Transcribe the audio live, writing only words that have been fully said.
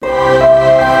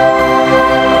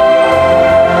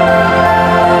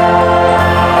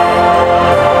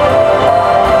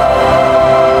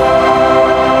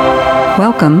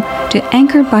Welcome to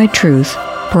Anchored by Truth,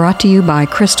 brought to you by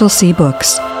Crystal C.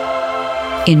 Books.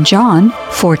 In John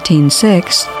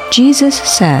 14:6, Jesus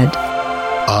said,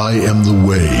 I am the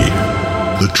way,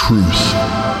 the truth,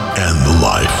 and the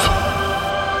life.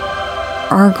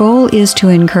 Our goal is to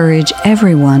encourage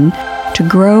everyone to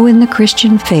grow in the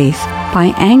Christian faith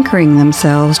by anchoring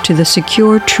themselves to the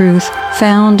secure truth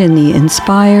found in the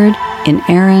inspired,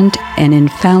 inerrant, and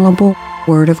infallible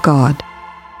Word of God.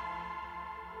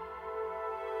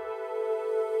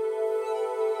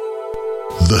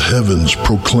 The heavens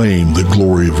proclaim the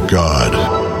glory of God.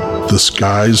 The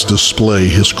skies display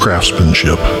His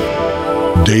craftsmanship.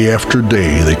 Day after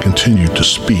day they continue to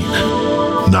speak.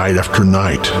 Night after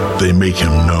night they make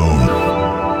Him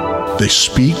known. They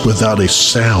speak without a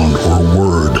sound or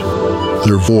word.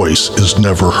 Their voice is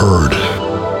never heard.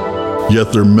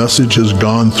 Yet their message has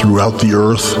gone throughout the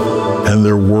earth, and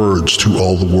their words to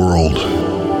all the world.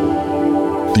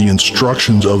 The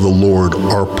instructions of the Lord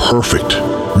are perfect,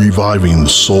 reviving the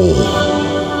soul.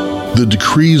 The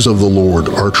decrees of the Lord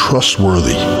are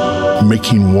trustworthy,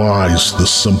 making wise the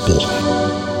simple.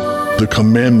 The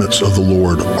commandments of the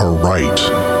Lord are right,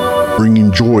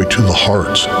 bringing joy to the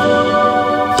heart.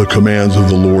 The commands of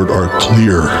the Lord are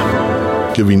clear,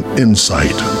 giving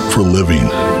insight for living.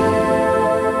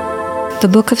 The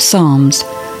Book of Psalms,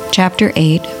 chapter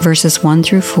 8, verses 1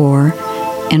 through 4,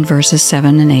 and verses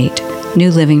 7 and 8,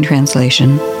 New Living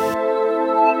Translation.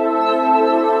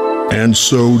 And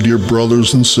so, dear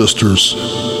brothers and sisters,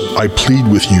 I plead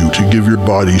with you to give your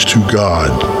bodies to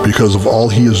God because of all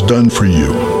He has done for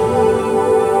you.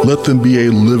 Let them be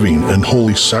a living and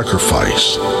holy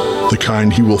sacrifice, the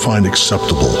kind He will find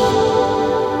acceptable.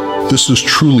 This is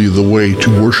truly the way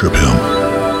to worship Him.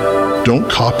 Don't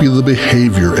copy the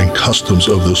behavior and customs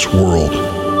of this world,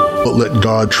 but let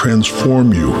God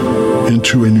transform you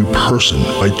into a new person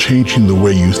by changing the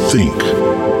way you think.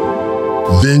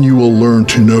 Then you will learn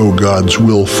to know God's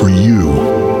will for you,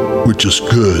 which is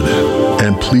good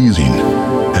and pleasing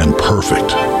and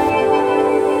perfect.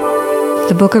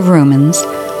 The Book of Romans,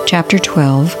 chapter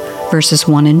 12, verses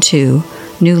 1 and 2,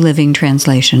 New Living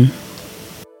Translation.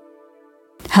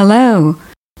 Hello!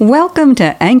 Welcome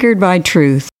to Anchored by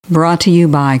Truth, brought to you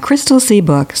by Crystal C.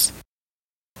 Books.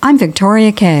 I'm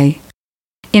Victoria Kay.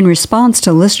 In response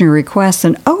to listener requests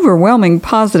and overwhelming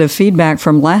positive feedback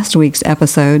from last week's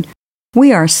episode,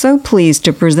 we are so pleased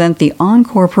to present the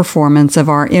encore performance of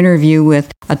our interview with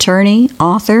attorney,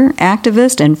 author,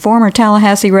 activist, and former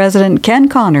Tallahassee resident Ken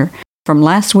Connor from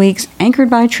last week's Anchored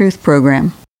by Truth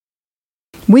program.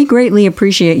 We greatly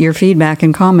appreciate your feedback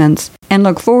and comments and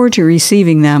look forward to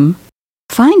receiving them.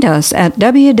 Find us at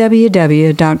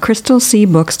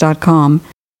www.crystalcbooks.com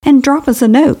and drop us a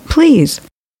note, please.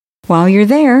 While you're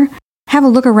there, have a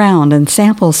look around and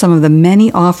sample some of the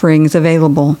many offerings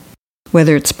available.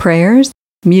 Whether it's prayers,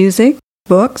 music,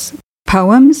 books,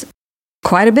 poems,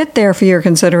 quite a bit there for your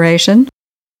consideration.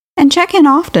 And check in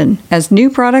often, as new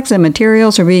products and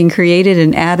materials are being created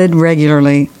and added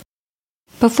regularly.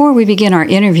 Before we begin our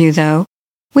interview, though,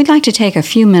 we'd like to take a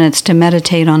few minutes to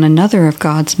meditate on another of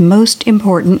God's most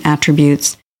important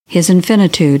attributes, His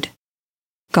infinitude.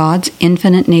 God's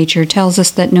infinite nature tells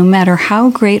us that no matter how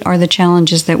great are the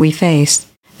challenges that we face,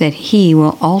 that He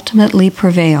will ultimately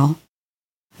prevail.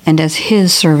 And as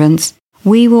His servants,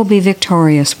 we will be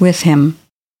victorious with Him.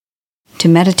 To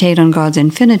meditate on God's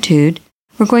infinitude,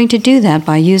 we're going to do that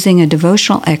by using a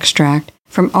devotional extract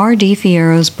from R.D.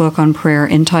 Fierro's book on prayer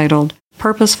entitled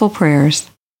Purposeful Prayers.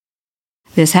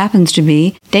 This happens to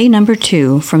be day number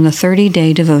 2 from the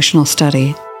 30-day devotional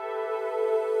study.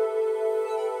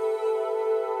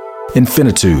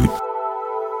 Infinitude.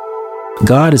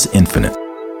 God is infinite.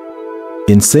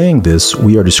 In saying this,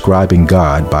 we are describing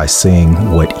God by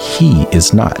saying what He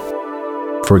is not.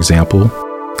 For example,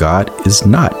 God is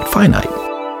not finite.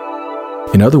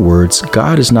 In other words,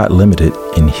 God is not limited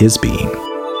in His being.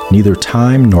 Neither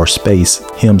time nor space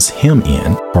hems Him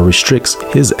in or restricts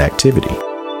His activity.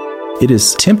 It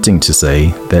is tempting to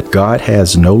say that God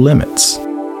has no limits,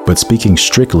 but speaking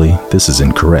strictly, this is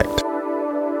incorrect.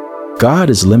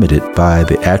 God is limited by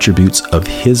the attributes of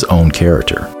His own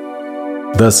character.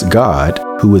 Thus, God,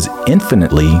 who is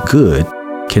infinitely good,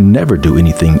 can never do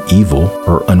anything evil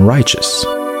or unrighteous.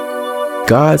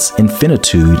 God's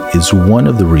infinitude is one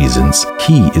of the reasons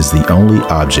He is the only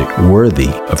object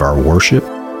worthy of our worship,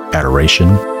 adoration,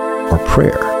 or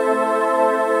prayer.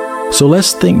 So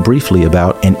let's think briefly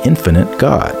about an infinite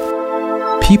God.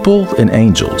 People and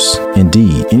angels,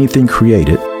 indeed anything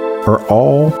created, are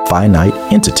all finite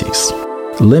entities.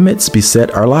 Limits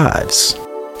beset our lives.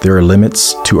 There are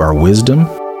limits to our wisdom,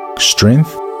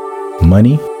 strength,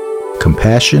 money,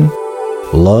 compassion,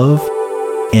 love,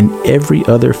 in every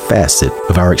other facet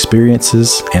of our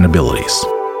experiences and abilities.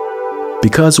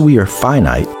 Because we are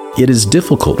finite, it is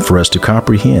difficult for us to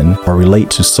comprehend or relate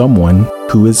to someone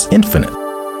who is infinite.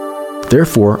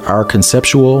 Therefore, our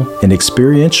conceptual and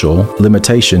experiential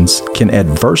limitations can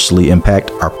adversely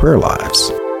impact our prayer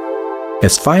lives.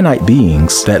 As finite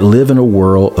beings that live in a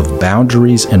world of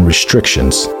boundaries and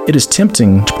restrictions, it is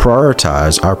tempting to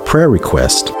prioritize our prayer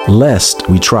request lest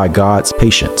we try God's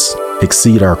patience,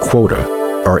 exceed our quota,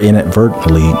 or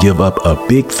inadvertently give up a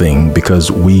big thing because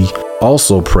we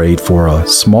also prayed for a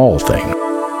small thing.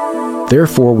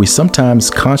 Therefore, we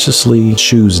sometimes consciously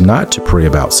choose not to pray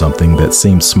about something that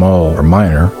seems small or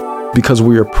minor because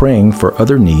we are praying for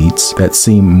other needs that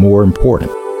seem more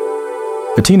important.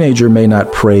 A teenager may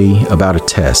not pray about a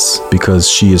test because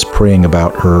she is praying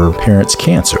about her parents'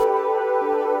 cancer.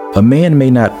 A man may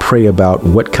not pray about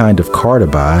what kind of car to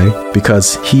buy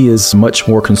because he is much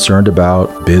more concerned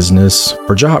about business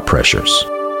or job pressures.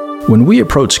 When we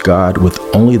approach God with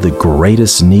only the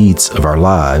greatest needs of our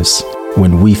lives,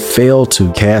 when we fail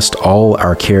to cast all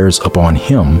our cares upon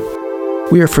Him,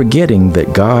 we are forgetting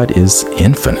that God is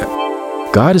infinite.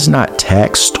 God is not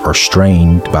taxed or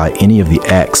strained by any of the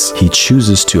acts He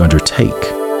chooses to undertake.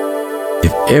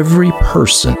 If every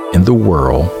person in the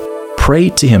world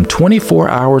prayed to Him 24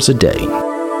 hours a day,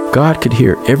 God could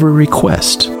hear every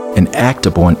request and act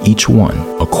upon each one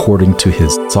according to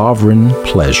His sovereign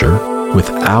pleasure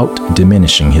without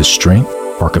diminishing His strength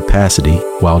or capacity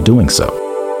while doing so.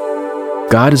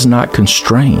 God is not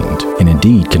constrained, and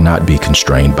indeed cannot be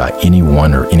constrained by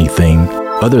anyone or anything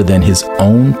other than His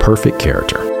own perfect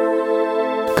character.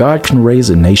 God can raise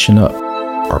a nation up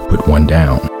or put one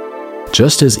down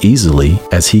just as easily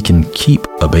as He can keep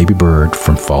a baby bird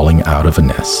from falling out of a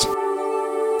nest.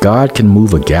 God can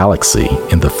move a galaxy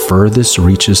in the furthest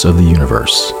reaches of the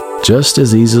universe just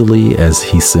as easily as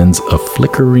He sends a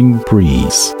flickering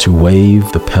breeze to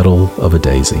wave the petal of a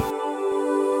daisy.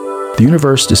 The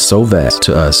universe is so vast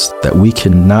to us that we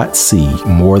cannot see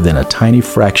more than a tiny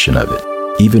fraction of it,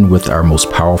 even with our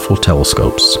most powerful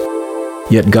telescopes.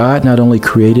 Yet God not only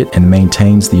created and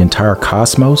maintains the entire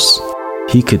cosmos,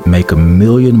 He could make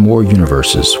 1,000,000 more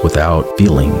universes without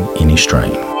feeling any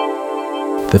strain.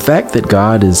 The fact that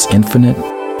God is infinite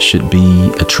should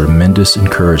be a tremendous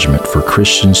encouragement for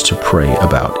Christians to pray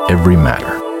about every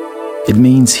matter. It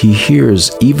means He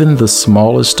hears even the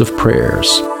smallest of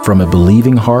prayers from a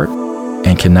believing heart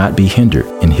and cannot be hindered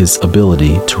in His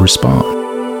ability to respond.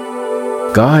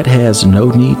 God has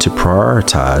no need to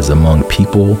prioritize among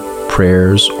people,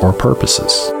 prayers, or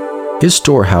purposes. His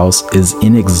storehouse is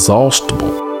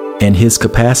inexhaustible and His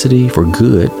capacity for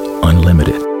good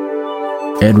unlimited.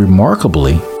 And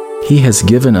remarkably, He has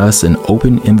given us an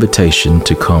open invitation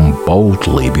to come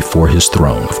boldly before His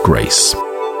throne of grace,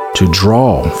 to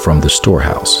draw from the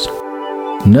storehouse.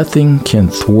 Nothing can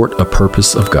thwart a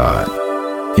purpose of God.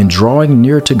 In drawing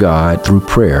near to God through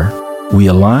prayer, we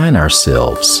align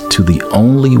ourselves to the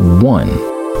only one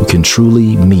who can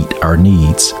truly meet our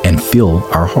needs and fill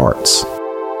our hearts.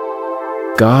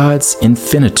 God's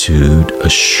infinitude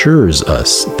assures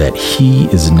us that He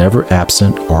is never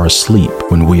absent or asleep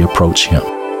when we approach Him.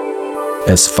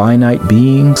 As finite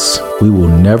beings, we will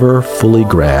never fully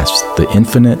grasp the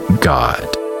infinite God,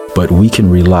 but we can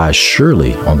rely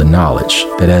surely on the knowledge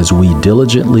that as we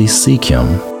diligently seek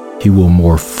Him, He will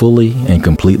more fully and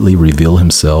completely reveal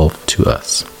Himself to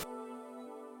us.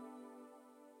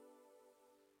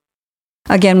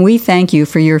 Again, we thank you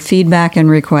for your feedback and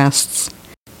requests.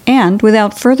 And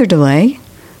without further delay,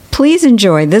 please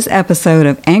enjoy this episode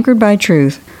of Anchored by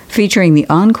Truth, featuring the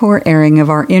encore airing of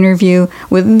our interview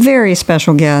with very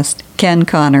special guest, Ken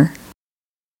Conner.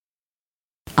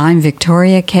 I'm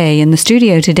Victoria Kay in the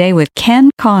studio today with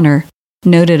Ken Conner,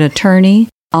 noted attorney,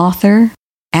 author,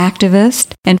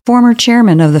 activist, and former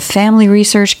chairman of the Family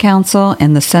Research Council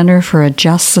and the Center for a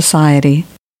Just Society.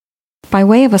 By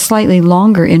way of a slightly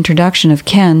longer introduction of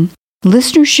Ken,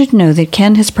 listeners should know that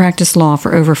Ken has practiced law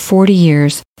for over 40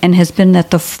 years and has been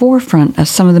at the forefront of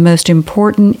some of the most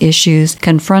important issues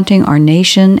confronting our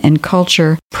nation and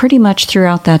culture pretty much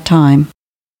throughout that time.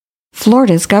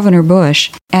 Florida's Governor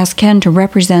Bush asked Ken to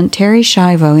represent Terri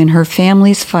Schiavo in her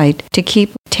family's fight to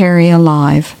keep Terri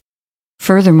alive.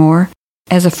 Furthermore,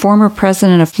 as a former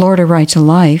president of Florida Right to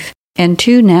Life and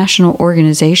 2 national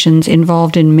organizations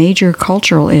involved in major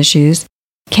cultural issues,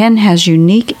 Ken has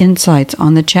unique insights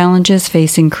on the challenges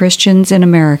facing Christians in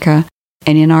America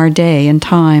and in our day and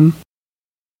time.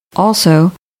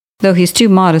 Also, though he's too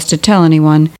modest to tell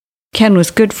anyone, Ken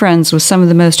was good friends with some of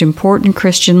the most important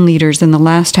Christian leaders in the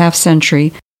last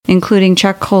half-century, including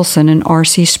Chuck Colson and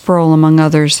R.C. Sproul, among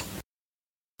others.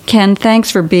 Ken,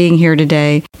 thanks for being here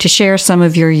today to share some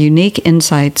of your unique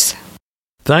insights.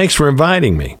 Thanks for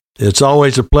inviting me. It's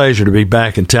always a pleasure to be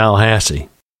back in Tallahassee.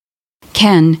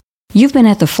 Ken, you've been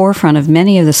at the forefront of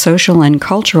many of the social and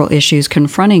cultural issues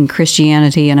confronting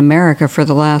Christianity in America for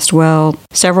the last,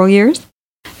 several years?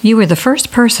 You were the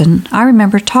first person I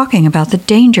remember talking about the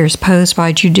dangers posed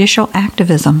by judicial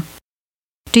activism.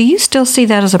 Do you still see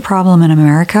that as a problem in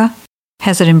America?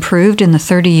 Has it improved in the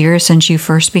 30 years since you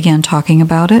first began talking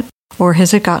about it, or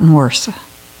has it gotten worse?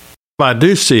 I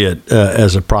do see it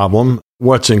as a problem.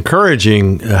 What's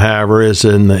encouraging, however, is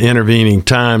in the intervening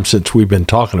time since we've been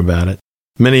talking about it,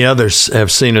 many others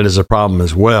have seen it as a problem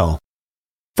as well.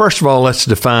 First of all, let's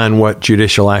define what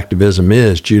judicial activism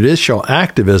is. Judicial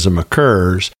activism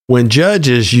occurs when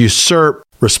judges usurp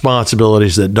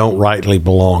responsibilities that don't rightly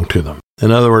belong to them. In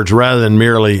other words, rather than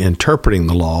merely interpreting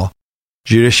the law,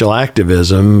 judicial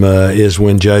activism is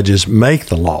when judges make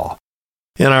the law.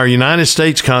 In our United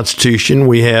States Constitution,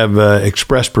 we have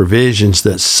express provisions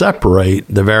that separate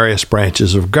the various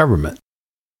branches of government.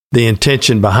 The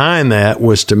intention behind that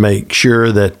was to make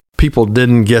sure that people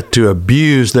didn't get to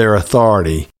abuse their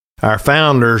authority. Our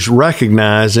founders,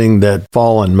 recognizing that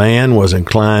fallen man was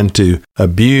inclined to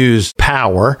abuse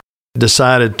power,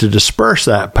 decided to disperse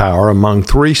that power among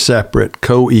three separate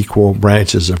co-equal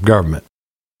branches of government.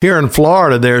 Here in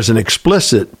Florida, there's an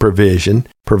explicit provision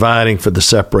providing for the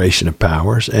separation of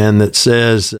powers, and that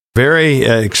says very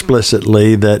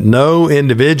explicitly that no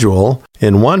individual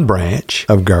in one branch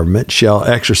of government shall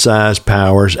exercise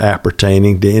powers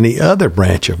appertaining to any other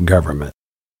branch of government.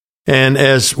 And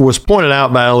as was pointed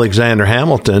out by Alexander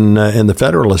Hamilton in the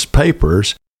Federalist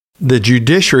Papers, the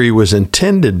judiciary was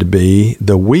intended to be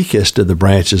the weakest of the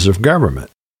branches of government.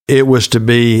 It was to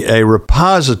be a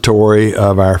repository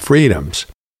of our freedoms.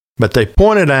 But they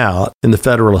pointed out in the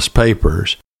Federalist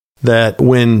Papers that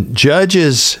when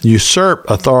judges usurp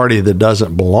authority that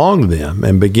doesn't belong to them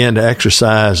and begin to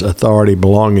exercise authority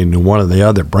belonging to one of the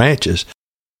other branches,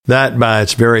 that by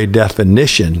its very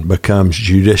definition becomes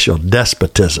judicial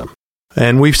despotism.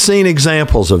 And we've seen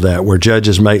examples of that where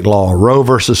judges make law. Roe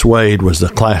versus Wade was the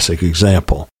classic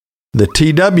example. The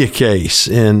TW case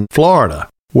in Florida,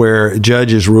 where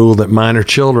judges ruled that minor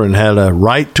children had a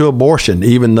right to abortion,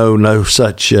 even though no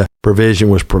such provision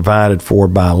was provided for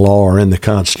by law or in the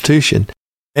Constitution,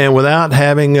 and without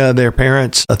having their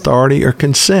parents' authority or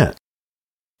consent.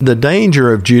 The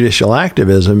danger of judicial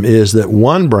activism is that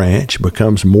one branch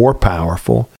becomes more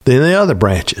powerful than the other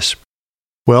branches.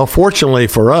 Well, fortunately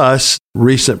for us,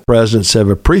 recent presidents have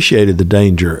appreciated the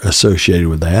danger associated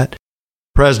with that.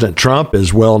 President Trump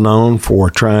is well known for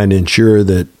trying to ensure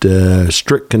that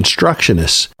strict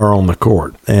constructionists are on the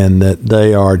court and that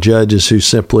they are judges who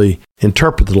simply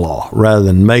interpret the law rather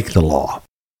than make the law.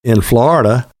 In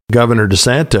Florida, Governor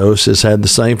DeSantis has had the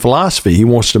same philosophy. He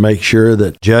wants to make sure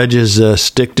that judges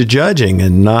stick to judging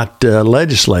and not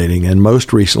legislating, and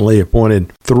most recently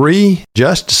appointed 3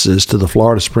 justices to the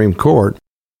Florida Supreme Court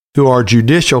who are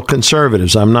judicial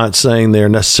conservatives. I'm not saying they're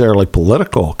necessarily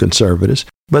political conservatives,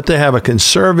 but they have a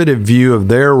conservative view of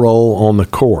their role on the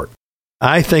court.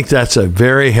 I think that's a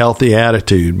very healthy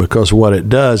attitude because what it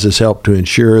does is help to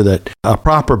ensure that a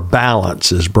proper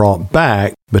balance is brought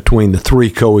back between the 3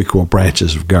 co-equal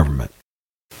branches of government.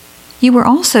 You were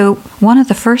also one of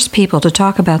the first people to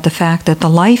talk about the fact that the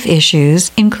life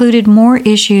issues included more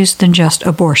issues than just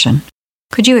abortion.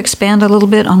 Could you expand a little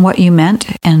bit on what you meant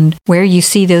and where you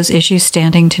see those issues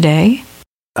standing today?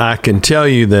 I can tell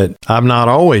you that I've not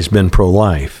always been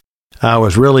pro-life. I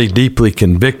was really deeply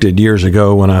convicted years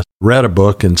ago when I read a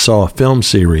book and saw a film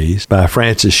series by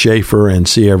Francis Schaeffer and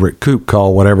C. Everett Koop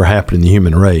called Whatever Happened in the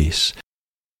Human Race.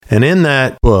 And in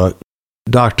that book,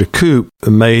 Dr. Koop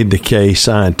made the case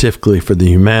scientifically for the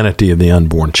humanity of the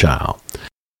unborn child.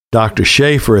 Dr.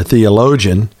 Schaeffer, a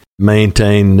theologian,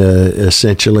 maintained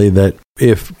essentially that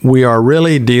if we are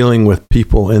really dealing with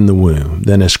people in the womb,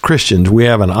 then as Christians, we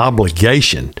have an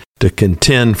obligation to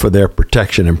contend for their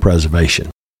protection and preservation.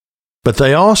 But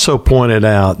they also pointed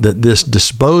out that this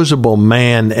disposable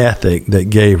man ethic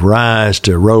that gave rise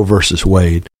to Roe versus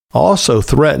Wade also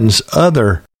threatens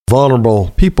other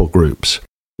vulnerable people groups.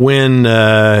 When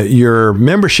your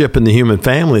membership in the human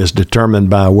family is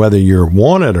determined by whether you're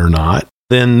wanted or not,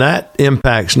 then that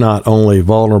impacts not only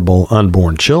vulnerable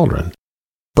unborn children,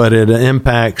 but it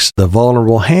impacts the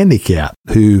vulnerable handicapped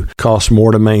who cost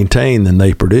more to maintain than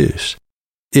they produce.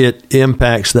 It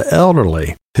impacts the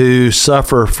elderly who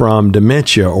suffer from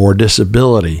dementia or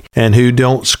disability and who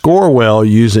don't score well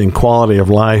using quality of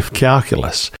life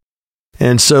calculus.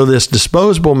 And so this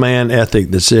disposable man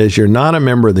ethic that says you're not a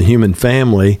member of the human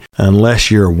family unless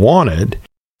you're wanted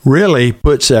really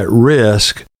puts at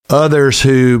risk Others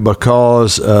who,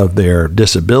 because of their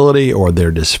disability or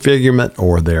their disfigurement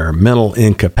or their mental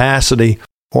incapacity,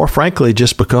 or frankly,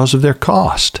 just because of their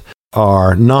cost,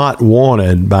 are not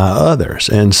wanted by others.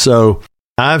 And so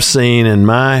I've seen in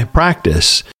my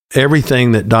practice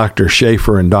everything that Dr.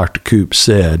 Schaefer and Dr. Koop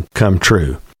said come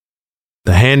true.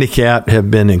 The handicapped have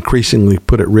been increasingly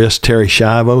put at risk. Terry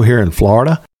Schiavo here in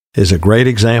Florida is a great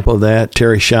example of that.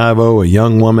 Terry Schiavo, a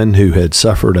young woman who had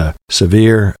suffered a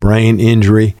severe brain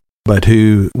injury, but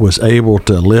who was able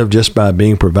to live just by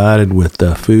being provided with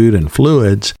food and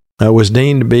fluids, was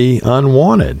deemed to be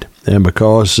unwanted. And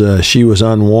because she was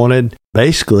unwanted,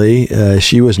 basically,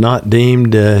 she was not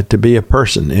deemed to be a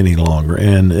person any longer.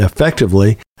 And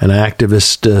effectively, an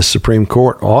activist Supreme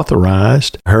Court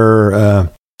authorized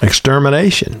her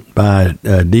extermination by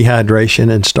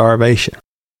dehydration and starvation.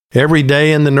 Every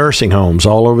day in the nursing homes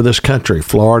all over this country,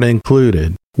 Florida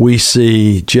included, we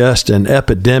see just an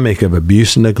epidemic of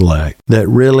abuse and neglect that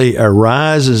really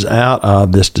arises out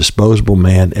of this disposable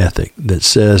man ethic that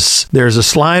says there's a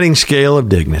sliding scale of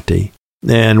dignity,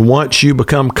 and once you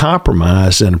become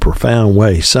compromised in a profound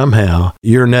way, somehow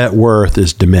your net worth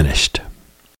is diminished.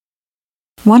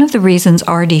 One of the reasons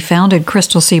R.D. founded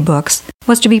Crystal Sea Books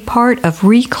was to be part of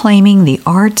reclaiming the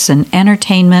arts and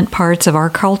entertainment parts of our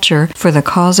culture for the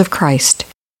cause of Christ.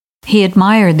 He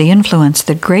admired the influence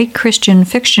that great Christian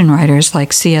fiction writers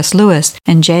like C.S. Lewis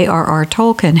and J.R.R.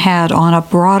 Tolkien had on a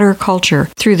broader culture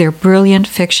through their brilliant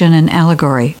fiction and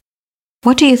allegory.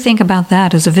 What do you think about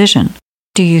that as a vision?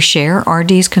 Do you share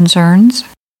R.D.'s concerns?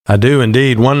 I do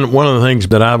indeed. One of the things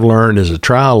that I've learned as a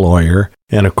trial lawyer,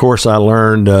 and of course I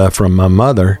learned from my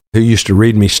mother, who used to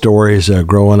read me stories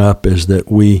growing up, is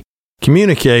that we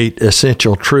communicate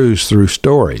essential truths through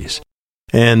stories.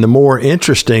 And the more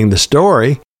interesting the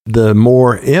story, the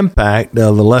more impact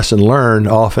the lesson learned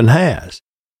often has.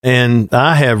 And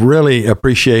I have really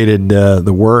appreciated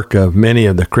the work of many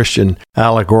of the Christian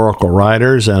allegorical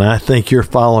writers, and I think you're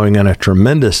following in a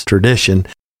tremendous tradition,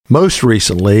 most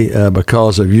recently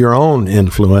because of your own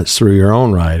influence through your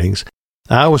own writings.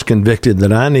 I was convicted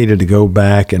that I needed to go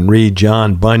back and read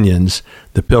John Bunyan's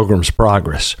The Pilgrim's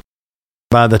Progress.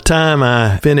 By the time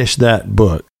I finished that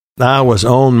book, I was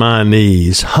on my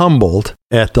knees, humbled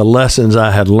at the lessons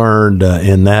I had learned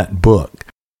in that book.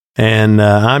 And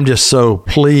I'm just so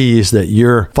pleased that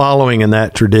you're following in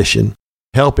that tradition,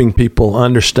 helping people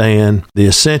understand the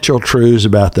essential truths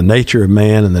about the nature of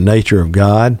man and the nature of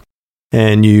God.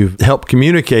 And you've helped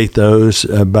communicate those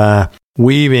by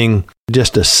weaving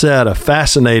just a set of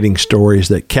fascinating stories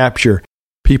that capture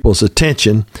people's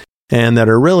attention and that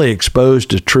are really exposed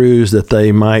to truths that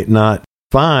they might not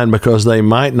find because they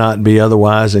might not be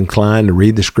otherwise inclined to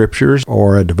read the scriptures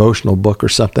or a devotional book or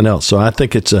something else. So I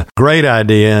think it's a great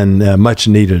idea and much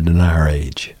needed in our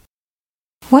age.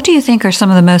 What do you think are some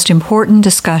of the most important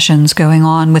discussions going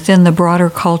on within the broader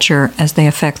culture as they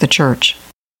affect the church?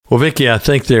 Well, Vicki, I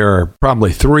think there are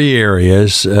probably three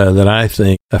areas that I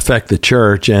think affect the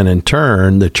church, and in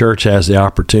turn, the church has the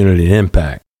opportunity to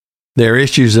impact. There are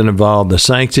issues that involve the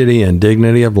sanctity and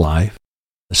dignity of life,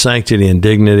 the sanctity and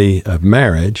dignity of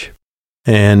marriage,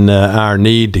 and our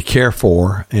need to care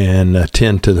for and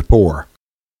tend to the poor.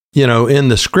 You know, in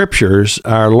the scriptures,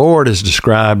 our Lord is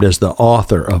described as the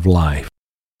author of life.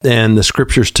 And the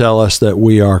scriptures tell us that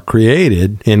we are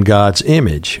created in God's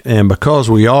image. And because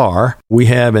we are, we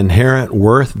have inherent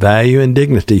worth, value, and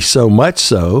dignity, so much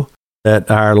so that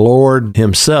our Lord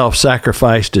himself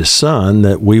sacrificed his Son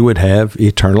that we would have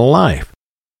eternal life.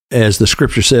 As the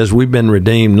scripture says, we've been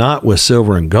redeemed not with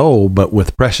silver and gold, but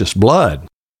with precious blood,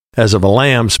 as of a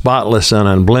lamb spotless and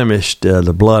unblemished,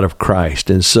 the blood of Christ.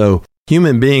 And so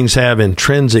human beings have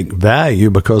intrinsic value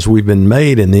because we've been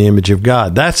made in the image of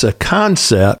God. That's a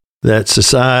concept that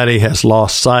society has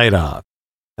lost sight of.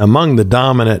 Among the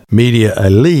dominant media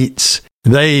elites,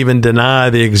 they even deny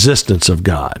the existence of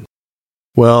God.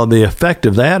 Well, the effect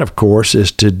of that, of course,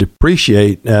 is to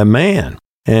depreciate man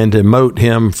and demote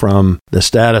him from the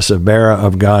status of bearer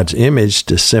of God's image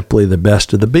to simply the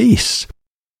best of the beasts.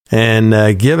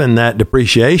 And given that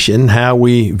depreciation, how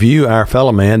we view our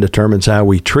fellow man determines how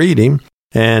we treat him.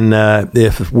 And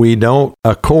if we don't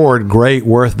accord great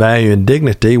worth, value, and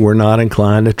dignity, we're not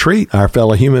inclined to treat our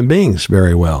fellow human beings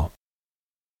very well.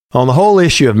 On the whole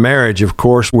issue of marriage, of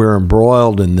course, we're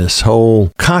embroiled in this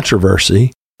whole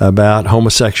controversy about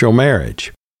homosexual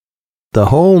marriage. The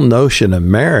whole notion of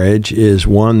marriage is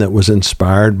one that was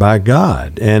inspired by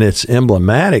God, and it's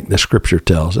emblematic, the scripture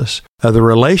tells us, of the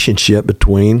relationship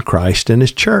between Christ and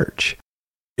his church.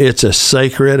 It's a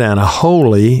sacred and a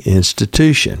holy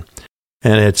institution,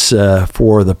 and it's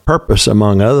for the purpose,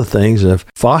 among other things, of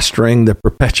fostering the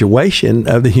perpetuation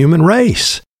of the human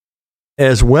race.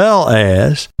 as well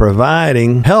as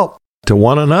providing help to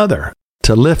one another,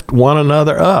 to lift one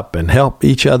another up and help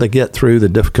each other get through the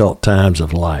difficult times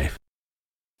of life.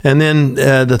 And then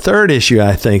the third issue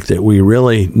I think that we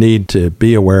really need to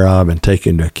be aware of and take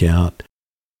into account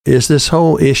is this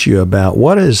whole issue about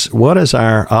what is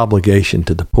our obligation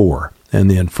to the poor and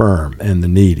the infirm and the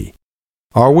needy.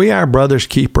 Are we our brother's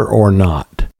keeper or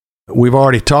not? We've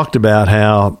already talked about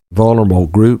how vulnerable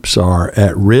groups are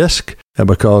at risk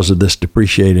because of this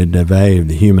depreciated value of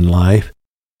the human life.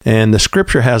 And the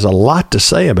Scripture has a lot to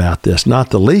say about this, not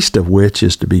the least of which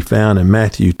is to be found in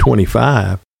Matthew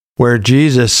 25, where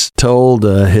Jesus told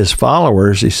his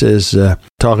followers, he says,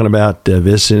 talking about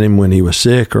visiting him when he was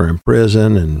sick or in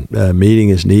prison and meeting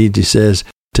his needs, he says,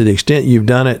 to the extent you've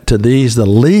done it to these, the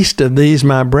least of these,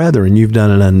 my brethren, you've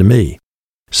done it unto me.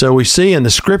 So we see in the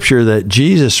Scripture that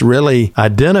Jesus really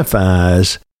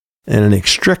identifies in an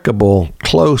inextricable,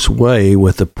 close way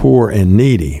with the poor and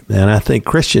needy. And I think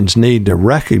Christians need to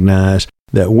recognize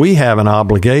that we have an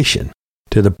obligation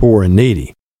to the poor and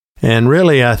needy. And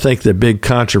really, I think the big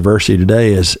controversy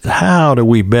today is how do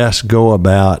we best go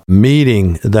about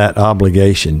meeting that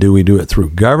obligation? Do we do it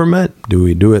through government? Do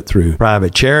we do it through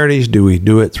private charities? Do we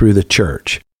do it through the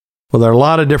church? Well, there are a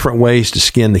lot of different ways to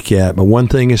skin the cat, but one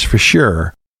thing is for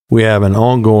sure, we have an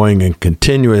ongoing and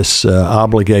continuous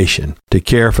obligation to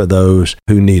care for those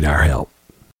who need our help.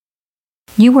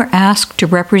 You were asked to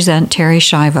represent Terri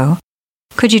Schiavo.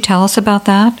 Could you tell us about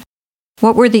that?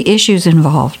 What were the issues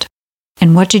involved?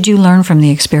 And what did you learn from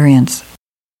the experience?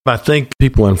 I think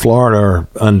people in Florida are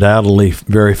undoubtedly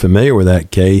very familiar with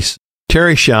that case.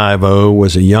 Terri Schiavo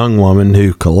was a young woman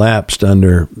who collapsed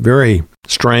under very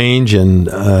strange and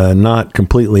not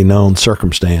completely known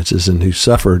circumstances and who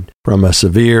suffered from a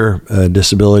severe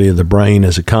disability of the brain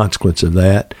as a consequence of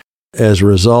that. As a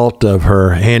result of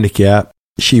her handicap,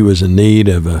 she was in need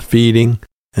of feeding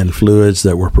and fluids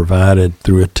that were provided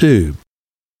through a tube.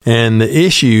 And the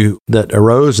issue that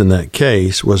arose in that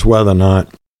case was whether or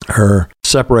not her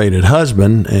separated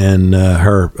husband and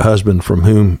her husband from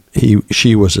whom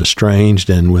she was estranged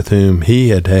and with whom he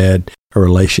had a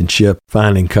relationship,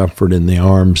 finding comfort in the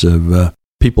arms of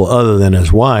people other than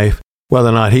his wife, whether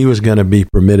or not he was going to be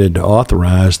permitted to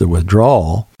authorize the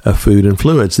withdrawal of food and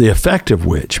fluids, the effect of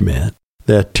which meant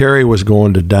that Terri was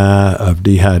going to die of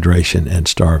dehydration and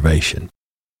starvation.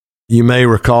 You may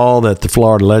recall that the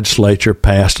Florida legislature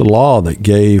passed a law that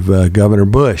gave Governor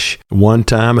Bush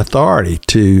one-time authority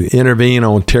to intervene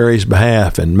on Terri's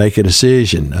behalf and make a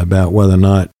decision about whether or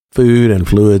not food and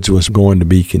fluids was going to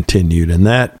be continued. And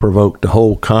that provoked a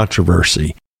whole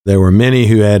controversy. There were many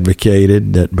who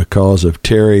advocated that because of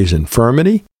Terri's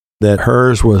infirmity, that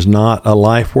hers was not a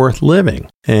life worth living,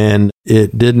 and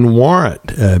it didn't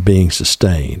warrant being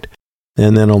sustained.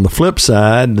 And then on the flip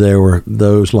side, there were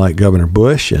those like Governor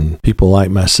Bush and people like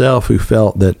myself who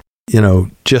felt that,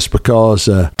 just because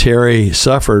Terri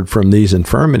suffered from these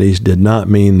infirmities did not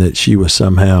mean that she was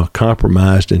somehow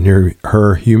compromised in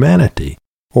her humanity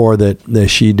or that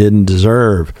she didn't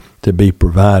deserve to be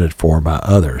provided for by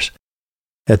others.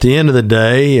 At the end of the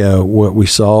day, what we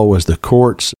saw was the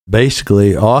courts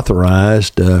basically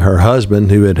authorized her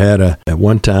husband, who had at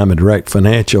one time a direct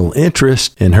financial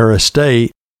interest in her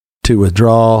estate, to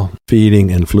withdraw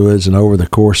feeding and fluids, and over the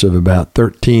course of about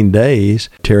 13 days,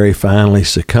 Terri finally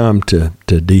succumbed to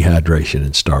dehydration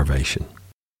and starvation.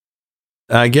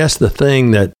 I guess the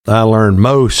thing that I learned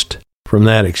most from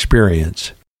that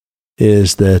experience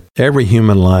is that every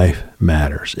human life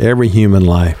matters. Every human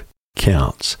life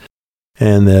counts.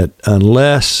 And that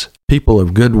unless people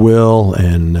of goodwill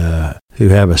and who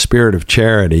have a spirit of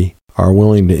charity are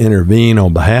willing to intervene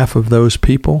on behalf of those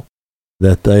people,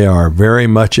 that they are very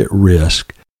much at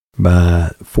risk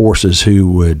by forces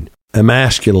who would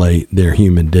emasculate their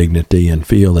human dignity and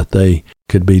feel that they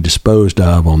could be disposed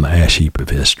of on the ash heap of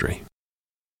history.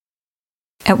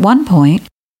 At one point,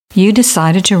 you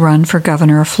decided to run for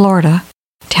governor of Florida.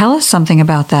 Tell us something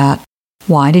about that.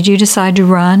 Why did you decide to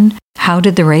run? How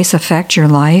did the race affect your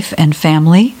life and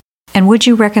family? And would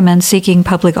you recommend seeking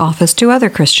public office to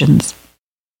other Christians?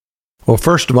 Well,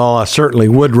 first of all, I certainly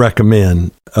would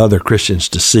recommend other Christians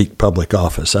to seek public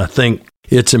office. I think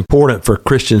it's important for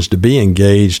Christians to be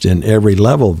engaged in every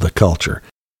level of the culture.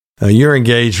 You're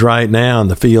engaged right now in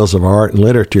the fields of art and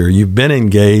literature. You've been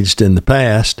engaged in the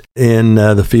past in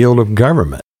the field of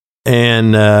government.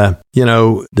 And,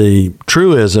 the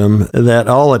truism that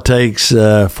all it takes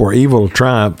for evil to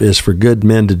triumph is for good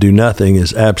men to do nothing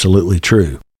is absolutely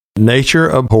true. Nature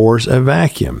abhors a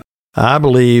vacuum. I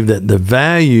believe that the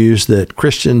values that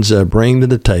Christians bring to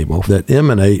the table that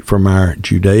emanate from our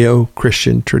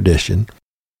Judeo-Christian tradition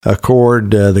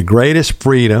accord the greatest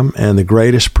freedom and the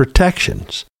greatest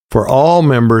protections for all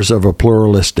members of a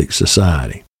pluralistic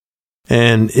society.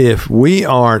 And if we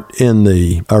aren't in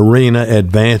the arena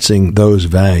advancing those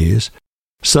values,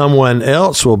 someone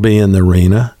else will be in the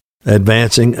arena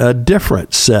advancing a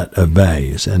different set of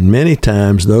values. And many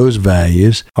times those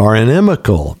values are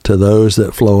inimical to those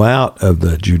that flow out of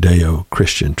the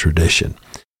Judeo-Christian tradition.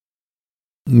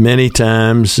 Many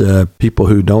times people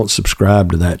who don't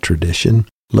subscribe to that tradition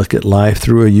look at life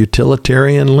through a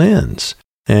utilitarian lens,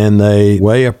 and they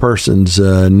weigh a person's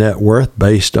net worth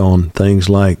based on things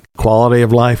like quality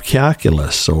of life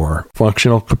calculus or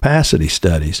functional capacity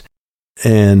studies.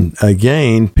 And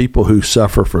again, people who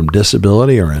suffer from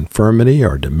disability or infirmity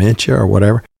or dementia or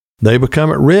whatever, they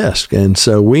become at risk. And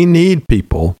so we need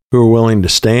people who are willing to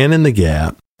stand in the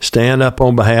gap, stand up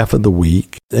on behalf of the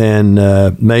weak, and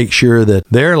make sure that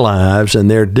their lives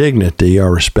and their dignity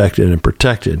are respected and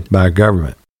protected by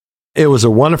government. It was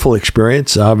a wonderful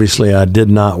experience. Obviously, I did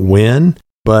not win,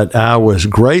 but I was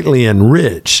greatly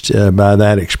enriched by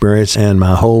that experience, and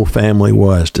my whole family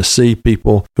was, to see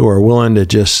people who are willing to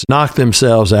just knock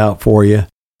themselves out for you,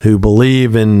 who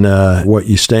believe in what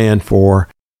you stand for,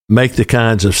 make the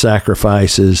kinds of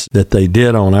sacrifices that they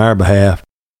did on our behalf,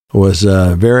 was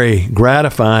very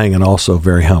gratifying and also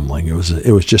very humbling. It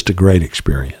was just a great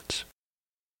experience.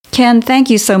 Ken, thank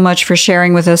you so much for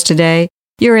sharing with us today.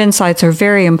 Your insights are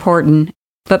very important.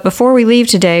 But before we leave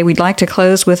today, we'd like to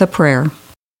close with a prayer.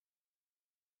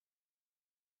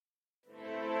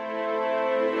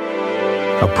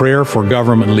 A prayer for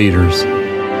government leaders.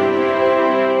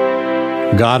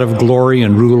 God of glory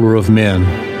and ruler of men,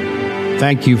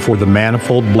 thank you for the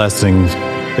manifold blessings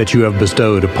that you have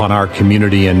bestowed upon our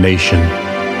community and nation.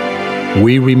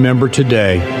 We remember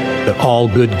today that all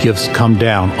good gifts come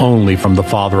down only from the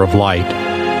Father of light,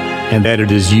 and that it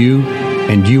is you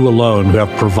and you alone who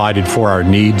have provided for our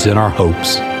needs and our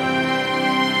hopes.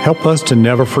 Help us to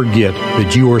never forget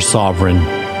that you are sovereign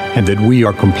and that we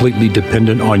are completely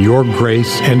dependent on your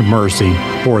grace and mercy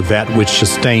for that which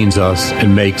sustains us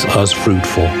and makes us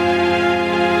fruitful.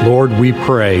 Lord, we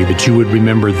pray that you would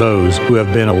remember those who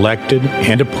have been elected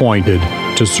and appointed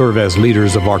to serve as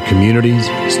leaders of our communities,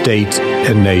 states,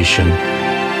 and nation.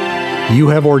 You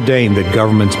have ordained that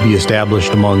governments be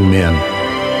established among men.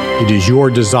 It is your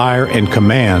desire and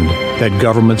command that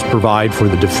governments provide for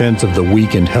the defense of the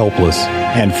weak and helpless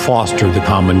and foster the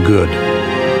common good.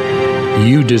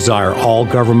 You desire all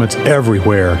governments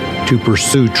everywhere to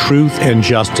pursue truth and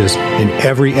justice in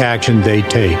every action they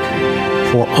take,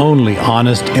 for only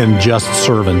honest and just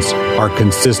servants are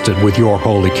consistent with your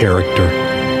holy character.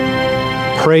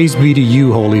 Praise be to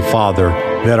you, Holy Father,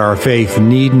 that our faith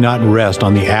need not rest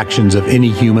on the actions of any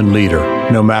human leader,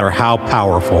 no matter how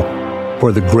powerful,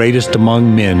 for the greatest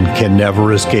among men can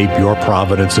never escape your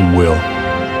providence and will.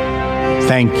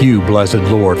 Thank you, blessed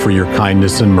Lord, for your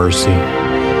kindness and mercy.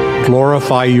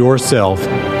 Glorify yourself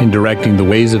in directing the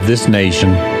ways of this nation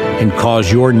and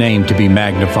cause your name to be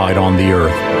magnified on the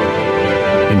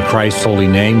earth. In Christ's holy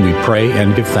name we pray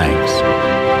and give thanks.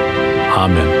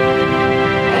 Amen.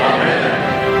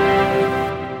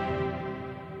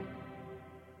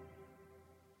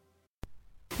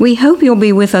 We hope you'll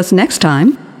be with us next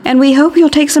time, and we hope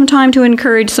you'll take some time to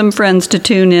encourage some friends to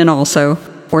tune in also,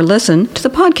 or listen to the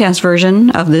podcast version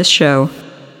of this show.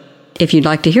 If you'd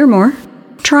like to hear more,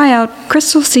 try out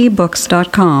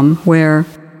crystalseabooks.com, where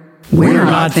we're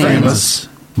not famous,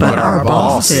 but our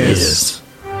boss is.